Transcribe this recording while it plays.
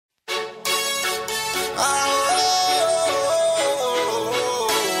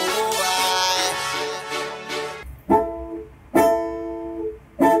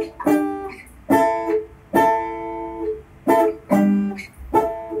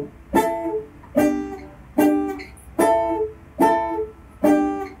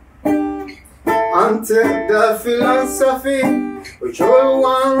until the philosophy which hold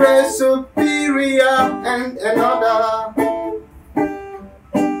one race superior and another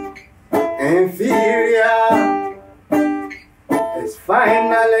inferior is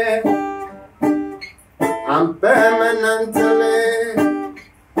finally and permanently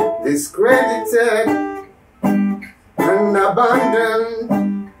discredited and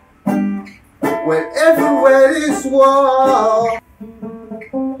abandoned. Well, everywhere is war,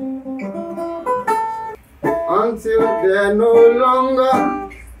 until they're no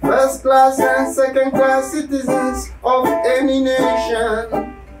longer first class and second class citizens of any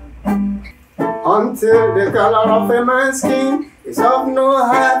nation, until the color of a man's skin is of no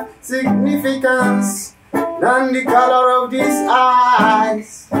higher significance than the color of these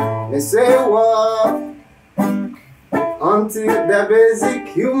eyes. They say war, until the basic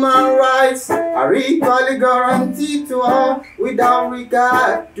human rights are equally guaranteed to all without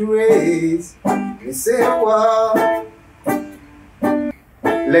regard to race. They say war.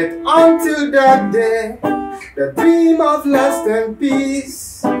 Let until that day the dream of lasting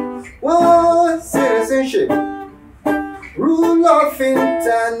peace, war, citizenship, rule of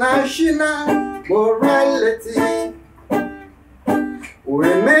international morality will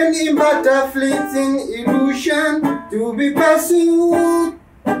remain in but a fleeting illusion to be pursued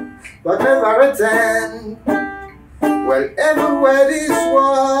but never attained. Well, everywhere is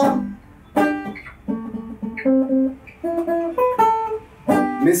war.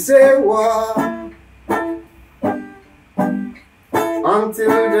 Me say war, until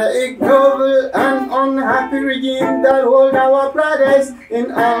the ignoble and unhappy regime that hold our brothers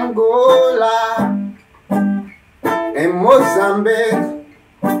in Angola, in Mozambique,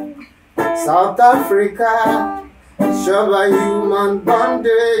 South Africa, show by human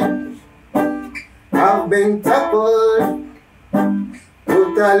bondage, have been toppled,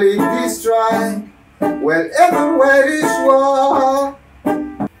 totally destroyed. Well, everywhere is war.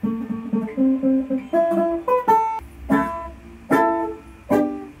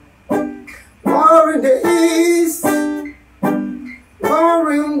 War in the east,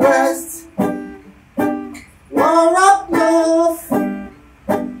 war in west, war up north,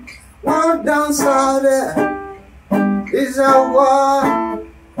 war down south. Is a war,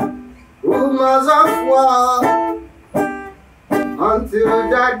 rumors of war, until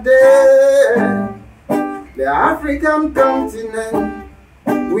that day the African continent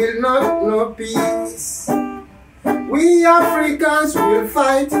will not know peace. We Africans will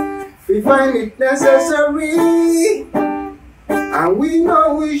fight, we find it necessary, and we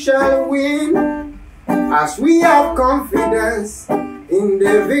know we shall win, as we have confidence in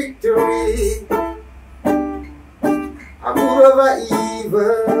the victory. A good over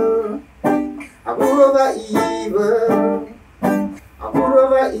evil, a good over evil, a good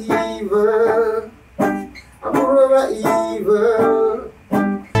over evil, a good over evil.